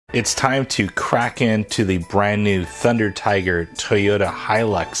It's time to crack into the brand new Thunder Tiger Toyota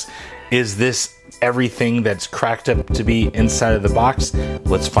HiLux. Is this everything that's cracked up to be inside of the box?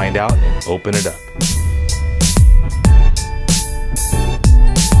 Let's find out and open it up.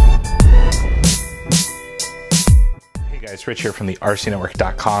 It's Rich here from the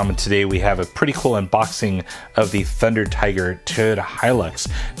RCNetwork.com, and today we have a pretty cool unboxing of the Thunder Tiger Toyota HiLux.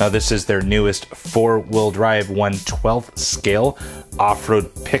 Now this is their newest four-wheel drive 1/12 scale off-road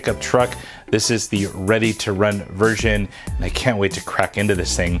pickup truck. This is the ready-to-run version, and I can't wait to crack into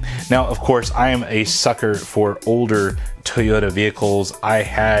this thing. Now, of course, I am a sucker for older Toyota vehicles. I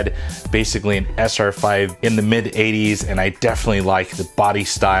had basically an SR5 in the mid-80s, and I definitely like the body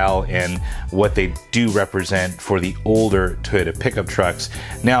style and what they do represent for the older Toyota pickup trucks.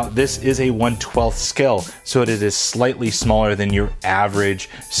 Now, this is a 1/12 scale, so it is slightly smaller than your average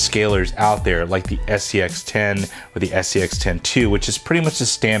scalers out there, like the SCX10 or the SCX10-2, which is pretty much the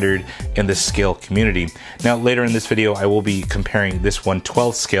standard in the scale community. Now, later in this video, I will be comparing this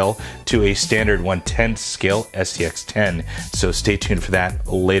 1/12 scale to a standard 1/10 scale SCX10. So stay tuned for that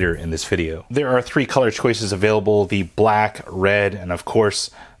later in this video. There are three color choices available: the black, red, and of course,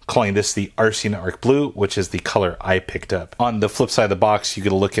 calling this the RCNetwork blue, which is the color I picked up. On the flip side of the box, you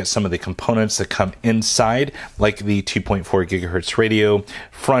get a look at some of the components that come inside, like the 2.4 gigahertz radio,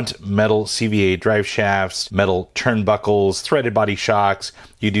 front metal CVA drive shafts, metal turnbuckles, threaded body shocks.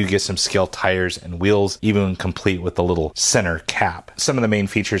 You do get some scale tires and wheels, even complete with a little center cap. Some of the main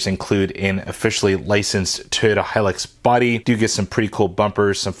features include an officially licensed Toyota HiLux body. You do get some pretty cool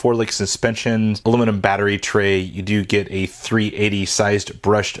bumpers, some 4-link suspension, aluminum battery tray. You do get a 380 sized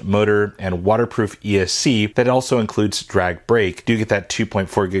brushed motor and waterproof ESC that also includes drag brake. You do get that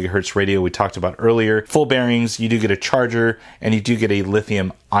 2.4 gigahertz radio we talked about earlier, full bearings. You do get a charger, and you do get a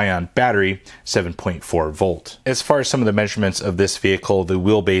lithium ion battery, 7.4 volt. As far as some of the measurements of this vehicle, the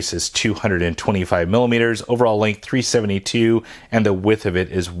wheelbase is 225 millimeters, overall length 372, and the width of it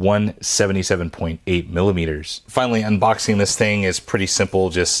is 177.8 millimeters. Finally, unboxing this thing is pretty simple,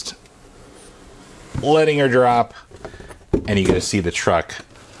 just letting her drop, and you get to see the truck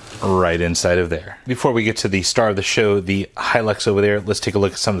right inside of there. Before we get to the star of the show, the HiLux over there, let's take a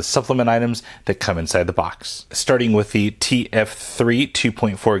look at some of the supplement items that come inside the box. Starting with the TF3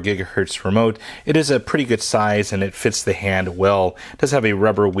 2.4 gigahertz remote. It is a pretty good size and it fits the hand well. It does have a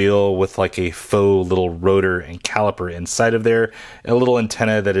rubber wheel with like a faux little rotor and caliper inside of there. A little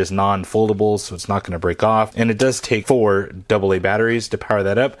antenna that is non-foldable, so it's not going to break off. And it does take 4 AA batteries to power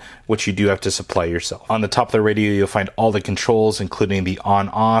that up, which you do have to supply yourself. On the top of the radio, you'll find all the controls, including the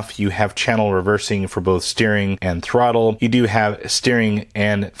on-off. You have channel reversing for both steering and throttle. You do have steering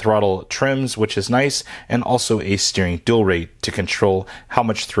and throttle trims, which is nice, and also a steering dual rate to control how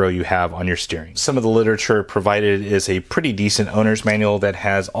much throw you have on your steering. Some of the literature provided is a pretty decent owner's manual that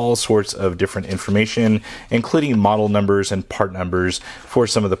has all sorts of different information, including model numbers and part numbers for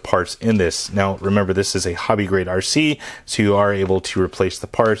some of the parts in this. Now, remember, this is a hobby grade RC, so you are able to replace the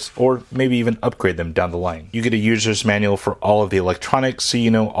parts or maybe even upgrade them down the line. You get a user's manual for all of the electronics, so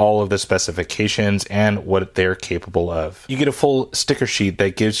you know all of the specifications and what they're capable of. You get a full sticker sheet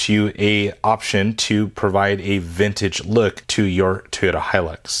that gives you a option to provide a vintage look to your Toyota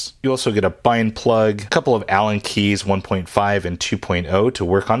HiLux. You also get a bind plug, a couple of Allen keys 1.5 and 2.0 to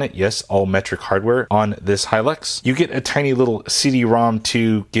work on it. Yes, all metric hardware on this HiLux. You get a tiny little CD-ROM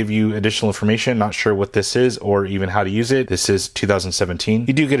to give you additional information. Not sure what this is or even how to use it. This is 2017.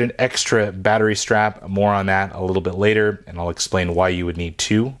 You do get an extra battery strap. More on that a little bit later, and I'll explain why you would need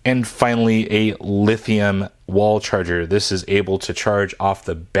two. And finally, a lithium wall charger. This is able to charge off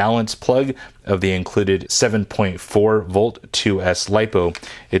the balance plug of the included 7.4 volt 2S LiPo.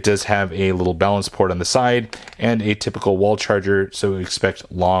 It does have a little balance port on the side and a typical wall charger, so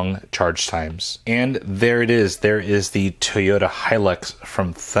expect long charge times. And there it is. There is the Toyota HiLux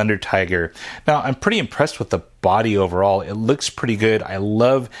from Thunder Tiger. Now, I'm pretty impressed with the body overall. It looks pretty good. I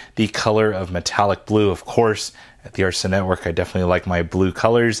love the color of metallic blue, of course. At the RCNetwork, I definitely like my blue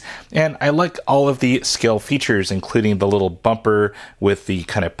colors, and I like all of the scale features, including the little bumper with the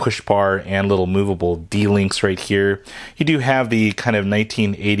kind of push bar and little movable D-links right here. You do have the kind of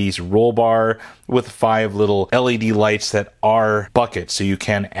 1980s roll bar with 5 little LED lights that are buckets, so you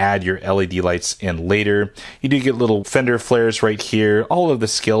can add your LED lights in later. You do get little fender flares right here, all of the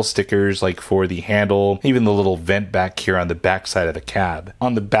scale stickers like for the handle, even the little vent back here on the back side of the cab.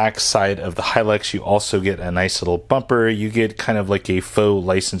 On the back side of the HiLux, you also get a nice little bumper. You get kind of like a faux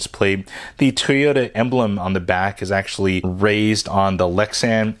license plate. The Toyota emblem on the back is actually raised on the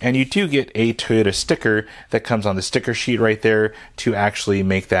Lexan, and you do get a Toyota sticker that comes on the sticker sheet right there to actually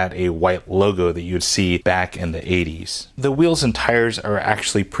make that a white logo that you would see back in the 80s. The wheels and tires are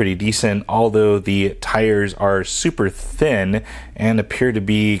actually pretty decent, although the tires are super thin and appear to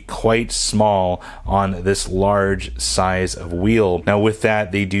be quite small on this large size of wheel. Now with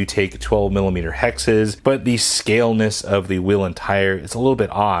that, they do take 12mm hexes, but the scaleness of the wheel and tire is a little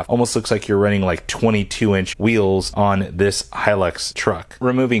bit off. Almost looks like you're running like 22-inch wheels on this HiLux truck.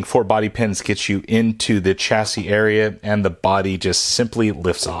 Removing 4 body pins gets you into the chassis area, and the body just simply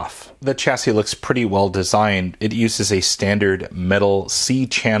lifts off. The chassis looks pretty well designed. It uses a standard metal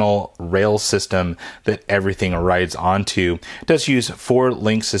C-channel rail system that everything rides onto. It does use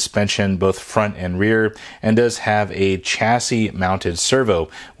 4-link suspension, both front and rear, and does have a chassis mounted servo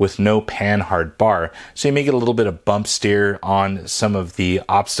with no panhard bar. So you may get a little bit of bump steer on some of the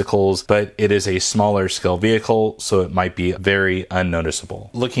obstacles, but it is a smaller scale vehicle, so it might be very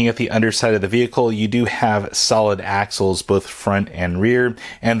unnoticeable. Looking at the underside of the vehicle, you do have solid axles, both front and rear,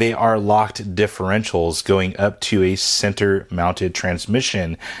 and they are locked differentials going up to a center mounted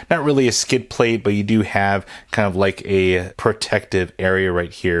transmission. Not really a skid plate, but you do have kind of like a protective area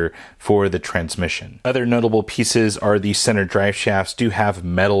right here for the transmission. Other notable pieces are the center drive shafts do have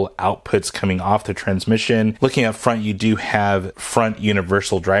metal outputs coming off the transmission. Looking up front, you do have front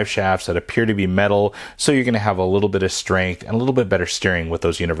universal drive shafts that appear to be metal, so you're going to have a little bit of strength and a little bit better steering with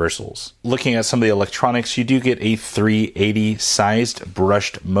those universals. Looking at some of the electronics, you do get a 380 sized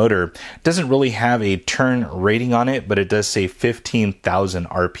brushed motor. Doesn't really have a turn rating on it, but it does say 15,000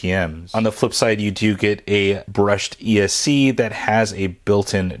 RPMs. On the flip side, you do get a brushed ESC that has a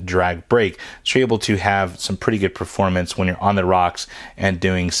built-in drag brake, so you're able to have some pretty good performance when you're on the rocks and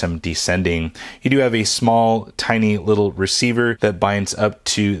doing some descending. You do have a small, tiny little receiver that binds up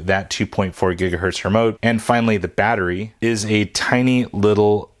to that 2.4 gigahertz remote. And finally, the battery is a tiny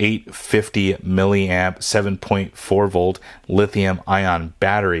little 850 milliamp 7.4 volt lithium ion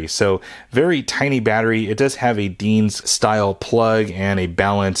battery. So very tiny battery. It does have a Dean's style plug and a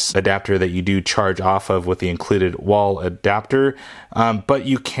balance adapter that you do charge off of with the included wall adapter, but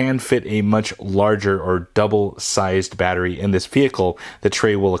you can fit a much larger or double-sized battery in this vehicle. The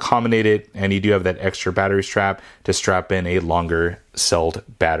tray will accommodate it, and you do have that extra battery strap to strap in a longer celled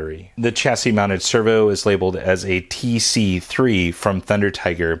battery. The chassis mounted servo is labeled as a TC3 from Thunder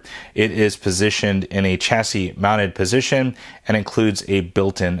Tiger. It is positioned in a chassis mounted position and includes a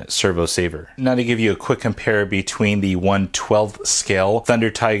built-in servo saver. Now to give you a quick compare between the 1/12 scale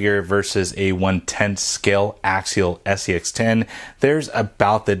Thunder Tiger versus a 1/10 scale axial SEX10, there's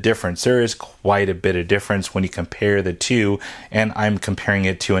about the difference. There is quite a bit of difference when you compare the two, and I'm comparing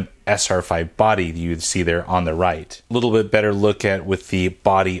it to an SR5 body you see there on the right. A little bit better look at with the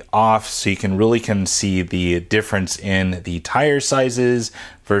body off, so you can really see the difference in the tire sizes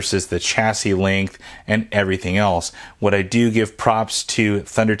versus the chassis length and everything else. What I do give props to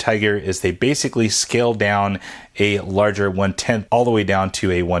Thunder Tiger is they basically scaled down a larger 1/10 all the way down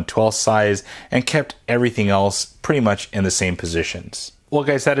to a 1/12 size and kept everything else pretty much in the same positions. Well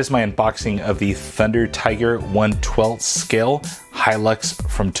guys, that is my unboxing of the Thunder Tiger 1/12 scale HiLux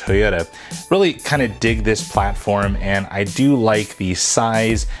from Toyota. Really kind of dig this platform, and I do like the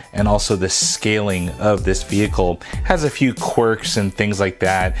size and also the scaling of this vehicle. It has a few quirks and things like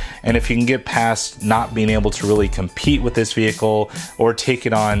that, and if you can get past not being able to really compete with this vehicle or take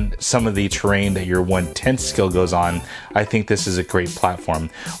it on some of the terrain that your 1/10 scale goes on, I think this is a great platform.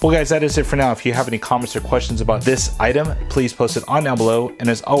 Well guys, that is it for now. If you have any comments or questions about this item, please post it on down below, and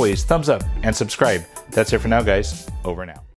as always, thumbs up and subscribe. That's it for now guys, over and out.